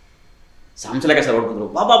 ಸಾಂಸಲೇಖ ಸರ್ ಹೊಡ್ಬಿಟ್ರು,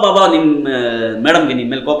 ಬಾಬಾ ನಿಮ್ಮ ಮೇಡಮ್ಗೆ ನಿಮ್ಮ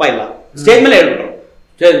ಮೇಲೆ ಕೋಪ ಇಲ್ಲ, ಸ್ಟೇಜ್ ಮೇಲೆ ಹೇಳ್ಬಿಟ್ರು,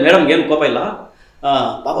 ಮೇಡಮ್ಗೆ ಏನು ಕೋಪ ಇಲ್ಲ,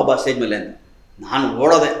 ಬಾ ಸ್ಟೇಜ್ ಮೇಲೆ ಅಂತ. ನಾನು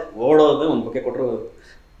ಓಡೋದೆ ಒಂದು ಬೊಕ್ಕೆ ಕೊಟ್ಟರು.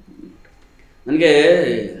 ನನಗೆ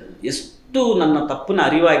ಎಷ್ಟು ನನ್ನ ತಪ್ಪನ್ನ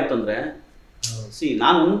ಅರಿವಾಯಿತು ಅಂದರೆ,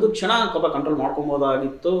 ನಾನು ಒಂದು ಕ್ಷಣ ಕೋಪ ಕಂಟ್ರೋಲ್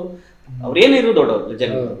ಮಾಡ್ಕೊಬೋದಾಗಿತ್ತು. ಅವ್ರೇನಿದ್ರು ದೊಡ್ಡವರು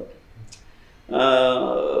ಲೆಜೆಂಡ್,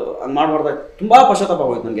 ಹಂಗೆ ಮಾಡಬಾರ್ದು. ತುಂಬ ಪಶ್ಚಾತ್ತಾಪ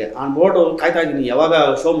ಹೋಯ್ತು ನನಗೆ. ಆನ್ ಬೋರ್ಡು ಕಾಯ್ತಾ ಇದ್ದೀನಿ, ಯಾವಾಗ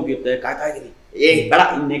ಶೋ ಮುಗಿಯುತ್ತೆ ಕಾಯ್ತಾ ಇದ್ದೀನಿ. ಬೇಡ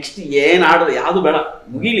ನೆಕ್ಸ್ಟ್ ಏನು ಆಡು ಯಾವುದು ಬೇಡ,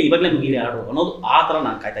 ಮುಗೀಲಿ ಇವಾಗಲೇ ಮುಗೀಲಿ ಆಡು ಅನ್ನೋದು, ಆ ಥರ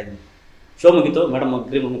ನಾನು ಕಾಯ್ತಾ ಇದ್ದೀನಿ. ಶೋ ಮುಗೀತು, ಮೇಡಮ್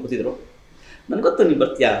ಗ್ರೀಮ್ ಕೂತಿದ್ರು. ನನಗೆ ಗೊತ್ತು ನೀನು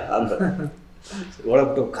ಬರ್ತೀಯಾ ಅಂತ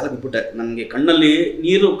ಒಳಬಿಟ್ಟು ಕಾಲ ಬಿಟ್ಬಿಟ್ಟೆ. ನನಗೆ ಕಣ್ಣಲ್ಲಿ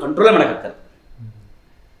ನೀರು ಕಂಟ್ರೋಲೇ ಮಾಡೋಕ್ಕಾಗ್ತಾರೆ,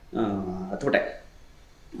 ಹತ್ಬಿಟ್ಟೆ.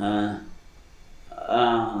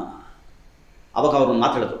 ಅವಾಗ ಅವ್ರು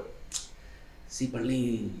ಮಾತಾಡಿದ್ರು, C Palli,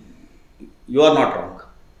 you are not wrong,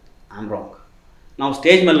 I am wrong. ನಾವು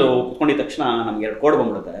ಸ್ಟೇಜ್ ಮೇಲೆ ಕುತ್ಕೊಂಡಿದ ತಕ್ಷಣ ನಮ್ಗೆ 2 ಕೋಡ್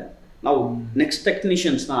ಬಂದ್ಬಿಡುತ್ತೆ. ನಾವು ನೆಕ್ಸ್ಟ್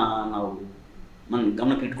ಟೆಕ್ನಿಷಿಯನ್ಸ್ನ ನಾವು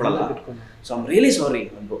ಗಮನಕ್ಕೆ ಇಟ್ಕೊಳ್ಳಲ್ಲ. ಸೊ ಐಮ್ ರಿಯಲಿ ಸಾರಿ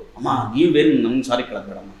ಅಂದರು. ಅಮ್ಮ ನೀವೇನು ನಮ್ಗೆ ಸಾರಿ ಕೇಳೋದು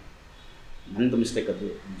ಬೇಡಮ್ಮ, ನಂದು ಮಿಸ್ಟೇಕ್ ಅದು,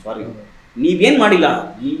 ಸಾರಿ. ನೀವೇನು ಮಾಡಿಲ್ಲ,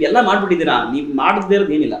 ನೀವೆಲ್ಲ ಮಾಡಿಬಿಟ್ಟಿದ್ದೀರಾ, ನೀವು ಮಾಡದೇ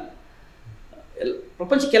ಇರೋದು ಏನಿಲ್ಲ,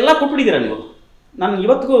 ಪ್ರಪಂಚಕ್ಕೆಲ್ಲ ಕೊಟ್ಬಿಟ್ಟಿದ್ದೀರಾ ನೀವು. ನಾನು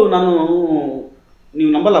ಇವತ್ತಿಗೂ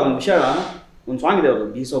ನೀವು ನಂಬಲ್ಲ, ಒಂದು ವಿಷಯ, ಒಂದು ಸಾಂಗ್ ಇದೆ ಅವರು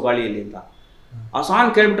ಬೀಸೋ ಗಾಳಿಯಲ್ಲಿ ಅಂತ. ಆ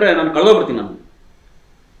ಸಾಂಗ್ ಕೇಳಿಬಿಟ್ರೆ ನಾನು ಕಳೆದೋಗ್ಬಿಡ್ತೀನಿ.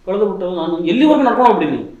 ಕಳೆದೋಗ್ಬಿಟ್ಟು ನಾನು ಎಲ್ಲಿವರೆಗೂ ನಡ್ಕೊಂಡು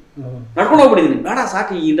ಹೋಗ್ಬಿಟ್ಟಿದ್ದೀನಿ. ಬೇಡ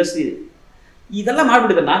ಸಾಕು ಈ ಇಂಡಸ್ಟ್ರಿ ಇದೆಲ್ಲ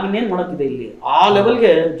ಮಾಡಿಬಿಟ್ಟಿದೆ, ನಾನು ಇನ್ನೇನು ಮಾಡೋಕ್ಕಿದೆ ಇಲ್ಲಿ, ಆ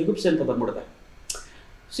ಲೆವೆಲ್ಗೆ ಜುಗುಪ್ಸೆ ಅಂತ ಬಂದ್ಬಿಡುತ್ತೆ.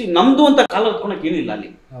 ನಮ್ಮದು ಅಂತ ಕಾಲ ಹೊತ್ಕೊಳಕ್ಕೆ ಏನಿಲ್ಲ ಅಲ್ಲಿ,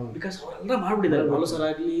 ಬಿಕಾಸ್ ಅವರೆಲ್ಲ ಮಾಡಿಬಿಟ್ಟಿದ್ದಾರೆ. ಬಾಲಸರ್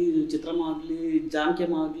ಆಗಲಿ, ಚಿತ್ರಮ್ಮ ಆಗಲಿ,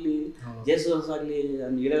 ಜಾನಕಿಯಮ್ಮ ಆಗಲಿ, ಜಯಸುದಾಸ್ ಆಗಲಿ,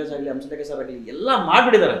 ಇಳೆದಾಸ್ ಆಗಲಿ, ಹಂಸಲೇಖ ಸರ್ ಆಗಲಿ, ಎಲ್ಲ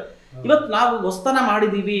ಮಾಡಿಬಿಟ್ಟಿದ್ದಾರೆ. ಇವತ್ತು ನಾವು ಹೊಸ್ತನ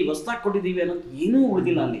ಮಾಡಿದ್ದೀವಿ, ಹೊಸ್ತಾಗಿ ಕೊಟ್ಟಿದ್ದೀವಿ ಅನ್ನೋದು ಏನೂ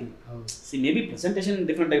ಉಳಿದಿಲ್ಲ ಅಲ್ಲಿ. ಮೇ ಬಿ ಪ್ರೆಸೆಂಟೇಷನ್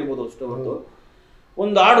ಡಿಫ್ರೆಂಟ್ ಆಗಿರ್ಬೋದು ಅಷ್ಟು ಹೊರತು,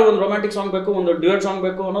 ಒಂದು ಹಾಡು, ಒಂದು ರೊಮ್ಯಾಂಟಿಕ್ ಸಾಂಗ್ ಬೇಕು, ಒಂದು ಡ್ಯೂಯೆಟ್ ಸಾಂಗ್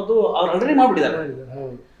ಬೇಕು ಅನ್ನೋದು ಅವ್ರು ಆಲ್ರೆಡಿ ಮಾಡಿಬಿಟ್ಟಿದ್ದಾರೆ.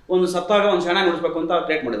 ಒಂದು ಸತ್ತಾಗ ಒಂದು ಶಣ ನುಡಿಸ್ಬೇಕು ಅಂತ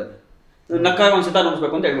ಕ್ರಿಯೇಟ್ ಮಾಡಿದ್ದಾರೆ, ನಕ್ಕಾಗ ಒಂದು ಸಿತ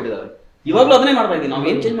ನುಡಿಸ್ಬೇಕು ಅಂತ ಹೇಳ್ಬಿಟ್ಟಿದ್ದಾರೆ. ಇವಾಗಲೂ ಅದನ್ನೇ ಮಾಡ್ತಾ ಇದ್ದೀವಿ, ನಾವು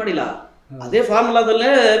ಏನು ಚೇಂಜ್ ಮಾಡಿಲ್ಲ. ಅದೇ ಫಾರ್ಮುಲಾದಲ್ಲೇ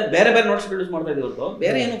ಬೇರೆ ಬೇರೆ ನೋಟ್ಸ್ ಯೂಸ್ ಮಾಡ್ತಾ ಇದೀವಿ ಹೊರತು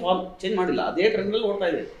ಬೇರೆ ಏನು ಫಾರ್ಮ್ ಚೇಂಜ್ ಮಾಡಿಲ್ಲ. ಅದೇ ಟ್ರೆಂಡಲ್ಲಿ ಓಡ್ತಾ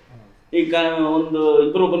ಇದೆ. ಈಗ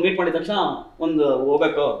ಒಬ್ಬರು ಮೀಟ್ ಮಾಡಿದ ತಕ್ಷಣ ಒಂದು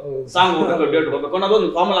ಹೋಗ್ಬೇಕು, ಸಾಂಗ್ ಹೋಗ್ಬೇಕು, ಡ್ಯೂಯೆಟ್ ಹೋಗ್ಬೇಕು ಅನ್ನೋದು ಒಂದು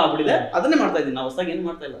ಫಾರ್ಮುಲಾ ಆಗ್ಬಿಟ್ಟಿದೆ. ಅದನ್ನೇ ಮಾಡ್ತಾ ಇದ್ದೀನಿ ನಾವು, ಹೊಸದಾಗಿ ಏನು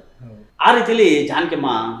ಮಾಡ್ತಾ ಇಲ್ಲ. ಆ ರೀತಿಯಲ್ಲಿ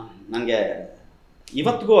ಜಾನಕಿಯಮ್ಮ ನನಗೆ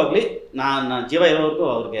ಇವತ್ತಿಗೂ ಆಗಲಿ, ನಾನು ಜೀವ ಇರೋವರೆಗೂ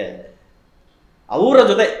ಅವ್ರಿಗೆ ಅವರ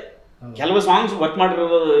ಜೊತೆ ಕೆಲವು ಸಾಂಗ್ಸ್ ವರ್ಕ್ ಮಾಡಿರೋ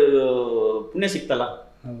ಪುಣ್ಯ ಸಿಕ್ತಲ್ಲ,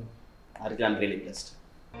 ಆ ರೀತಿ ಐ ಆಮ್ ರಿಯಲಿ ಬ್ಲೆಸ್ಡ್.